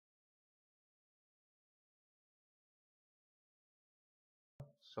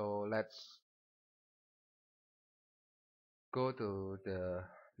So let's go to the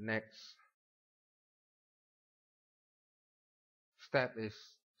next step,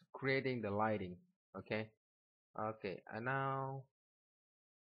 is creating the lighting. Okay, and now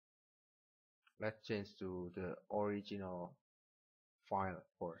let's change to the original file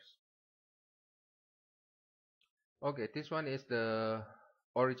first. Okay, this one is the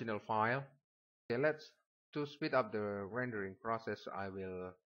original file. Okay, to speed up the rendering process, I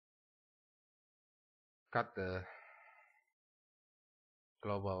will cut the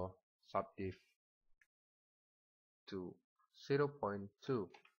global subdiv to 0.2 to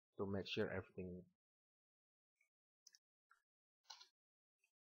make sure everything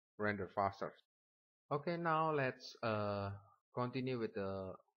render faster. Okay, now let's continue with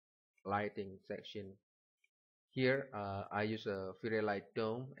the lighting section. Here I use a very light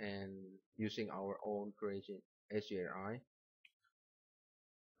dome and using our own creation HDRI.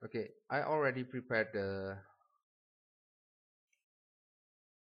 Okay, I already prepared the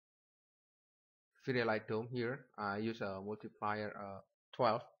very light dome. Here I use a multiplier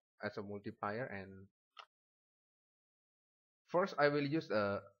 12 as a multiplier, and first I will use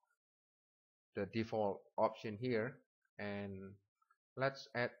the default option here, and let's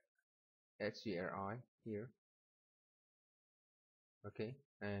add HDRI here. Okay,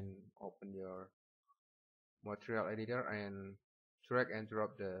 and open your material editor and drag and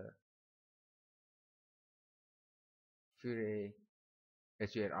drop the Fury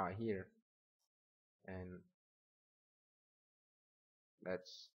HDRI here, and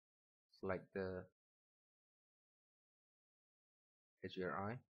let's select the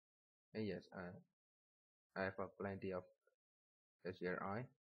HDRI. And yes, I have plenty of HDRI,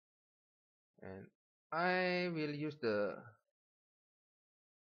 and I will use the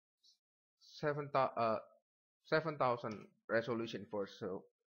 7000 resolution first, so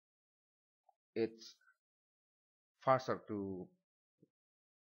it's faster to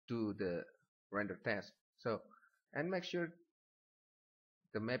do the render test. So, and make sure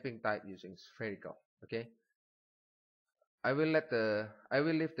the mapping type using spherical. Okay, I will leave the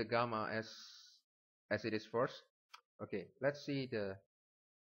gamma as it is first. Okay, let's see the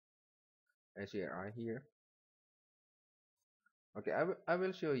HDRI here. Okay, I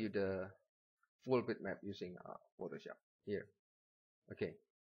will show you the full bitmap using Photoshop here. Okay,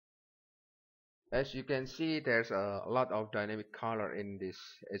 as you can see, there's a lot of dynamic color in this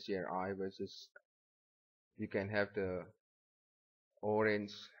HDRI, versus you can have the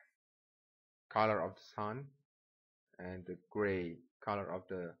orange color of the sun and the gray color of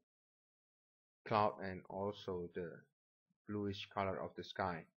the cloud, and also the bluish color of the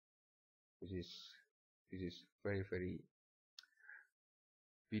sky. This is very, very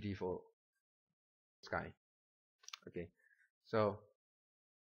beautiful sky. Okay, so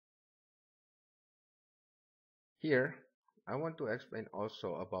here I want to explain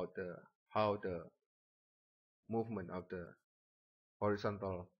also about how the movement of the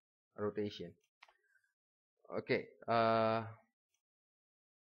horizontal rotation. Okay,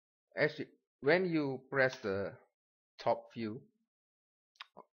 when you press the top view,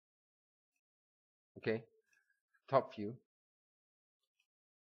 okay, top view,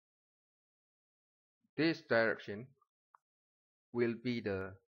 this direction will be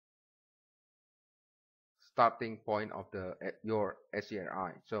the starting point of your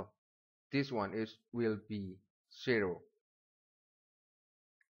HDRI. So this one will be 0.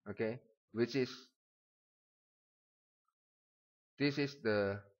 Okay, this is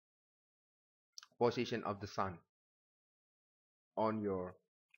the position of the sun on your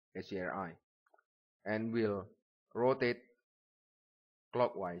HDRI, and will rotate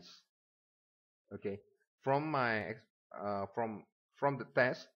clockwise. Okay, from my from the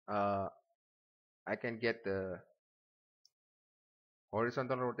test, I can get the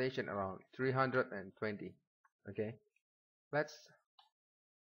horizontal rotation around 320. Okay, let's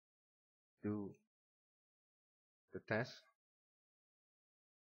do the test.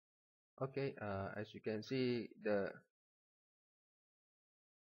 Okay, as you can see, the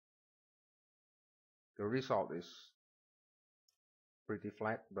result is pretty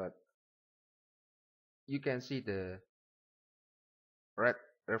flat, but you can see the red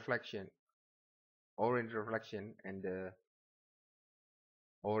reflection, orange reflection, and the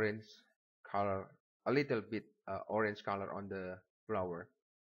orange color, a little bit orange color on the flower.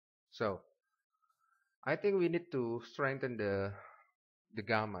 So I think we need to strengthen the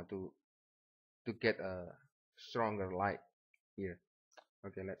gamma to get a stronger light here.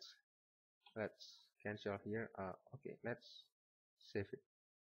 Okay, let's cancel here. Okay, let's save it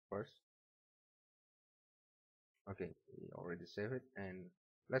first. Okay, we already saved it, and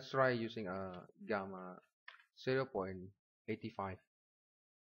let's try using a gamma 0.85.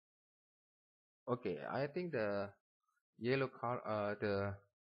 Okay, I think the yellow color, the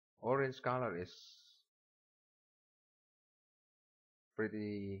orange color is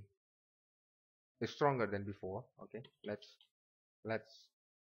pretty stronger than before. Okay, let's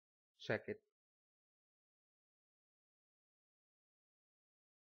check it.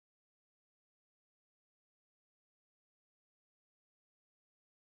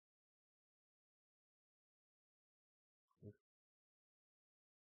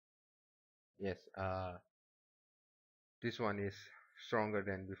 Yes, this one is stronger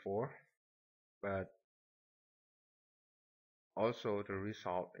than before, but also the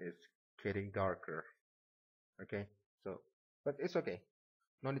result is getting darker. Okay, so but it's okay,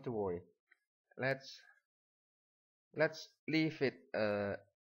 no need to worry. Let's leave it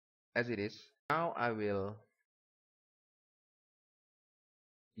as it is. Now I will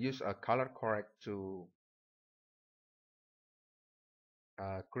use a color correct to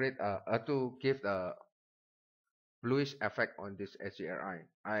create to give a bluish effect on this HDRI.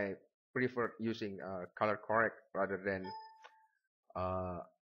 I prefer using color correct rather than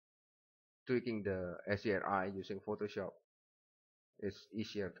tweaking the HDRI using Photoshop. It's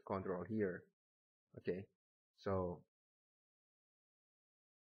easier to control here. Okay, so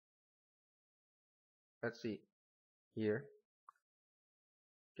let's see here.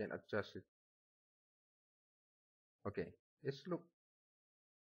 Can adjust it. Okay, this look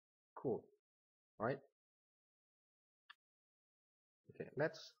cool, right? Okay,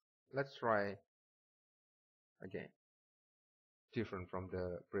 let's try again. Different from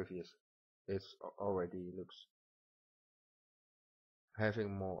the previous. It's already looks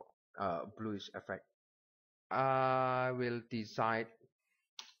having more bluish effect. I will decide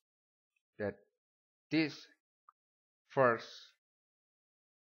that this first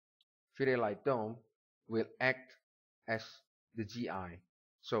fairy light dome will act as the GI.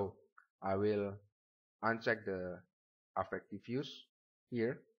 So I will uncheck the affect diffuse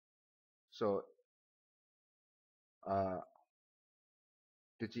here. So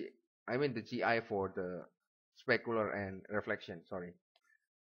the GI for the specular and reflection. Sorry.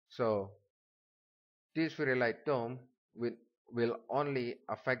 So this fairy light dome will only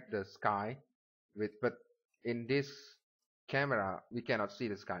affect the sky but in this camera we cannot see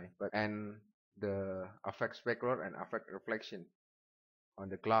the sky, and the affect specular and affect reflection on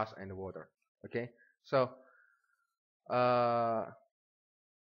the glass and the water. Okay, so I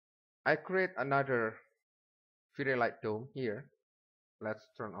create another fairy light dome here. Let's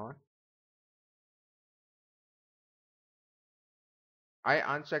turn on.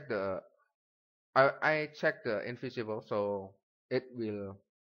 I check the invisible, so it will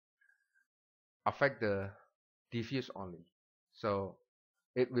affect the diffuse only, so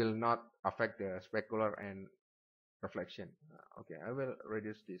it will not affect the specular and reflection. Okay, I will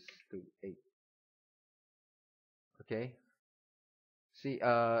reduce this to 8. Okay, see,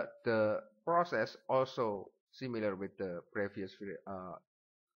 the process also similar with the previous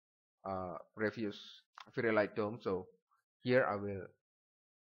fairy light dome. So here I will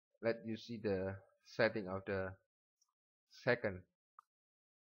let you see the setting of the second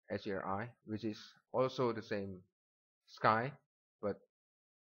HRI, which is also the same sky, but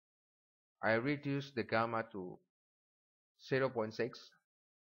I reduce the gamma to 0.6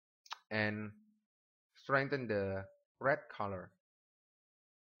 and strengthen the red color.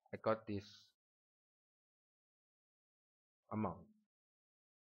 I got this amount.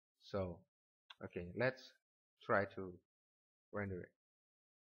 So okay, let's try to render it.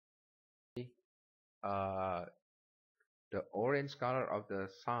 The orange color of the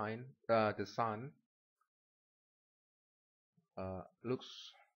sun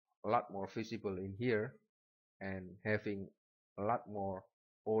looks a lot more visible in here and having a lot more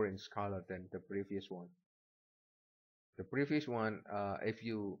orange color than the previous one. The previous one, if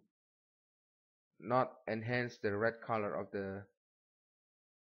you not enhance the red color of the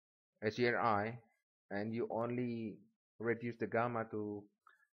HDRI and you only reduce the gamma to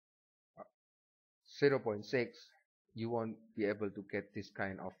 0.6, you won't be able to get this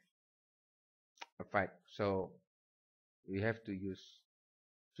kind of effect. So we have to use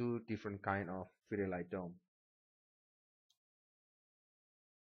two different kind of fairy light dome.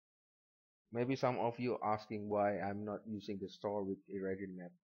 Maybe some of you asking why I'm not using the store with irradiant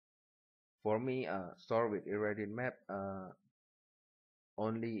map. For me, store with irradiant map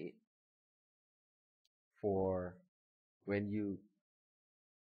only for when you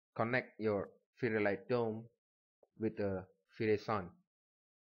connect your fairy light dome with the fairy sun.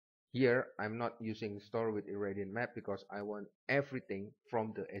 Here I'm not using store with irradiant map because I want everything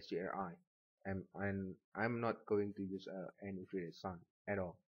from the HDRI, and I'm not going to use any infrared sun at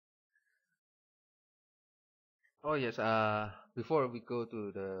all. Oh yes, before we go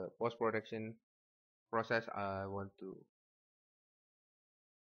to the post-production process, I want to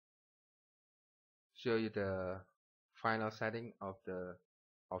show you the final setting of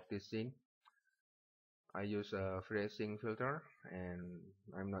this scene. I use a freezing filter, and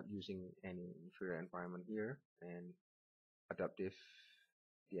I'm not using any inferior environment here, and adaptive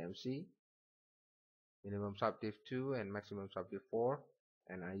DMC, minimum subdiv 2 and maximum subdiv 4,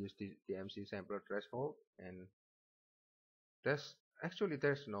 and I use the DMC sampler threshold, and there's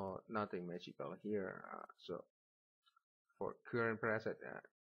nothing magical here. So for current preset,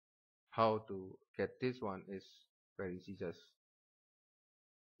 how to get this one is very easy. Just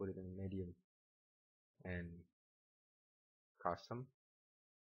put it in medium and custom.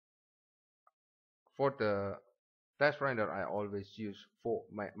 For the test render, I always use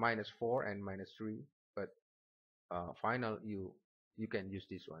 -4 and -3, but final you can use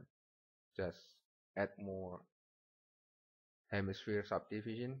this one. Just add more hemisphere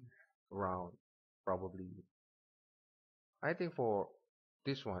subdivision around, probably. I think for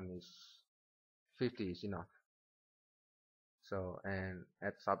this one is 50 is enough. So, and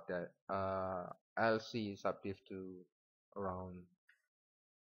add LC subdiv to around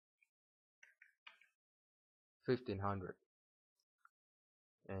 1500,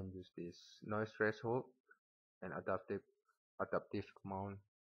 and use this noise threshold and adaptive command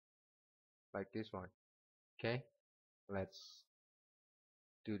like this one. Okay, let's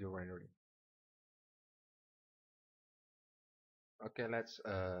do the rendering. Okay, let's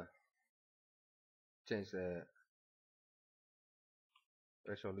change the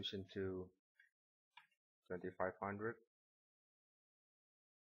resolution to 2500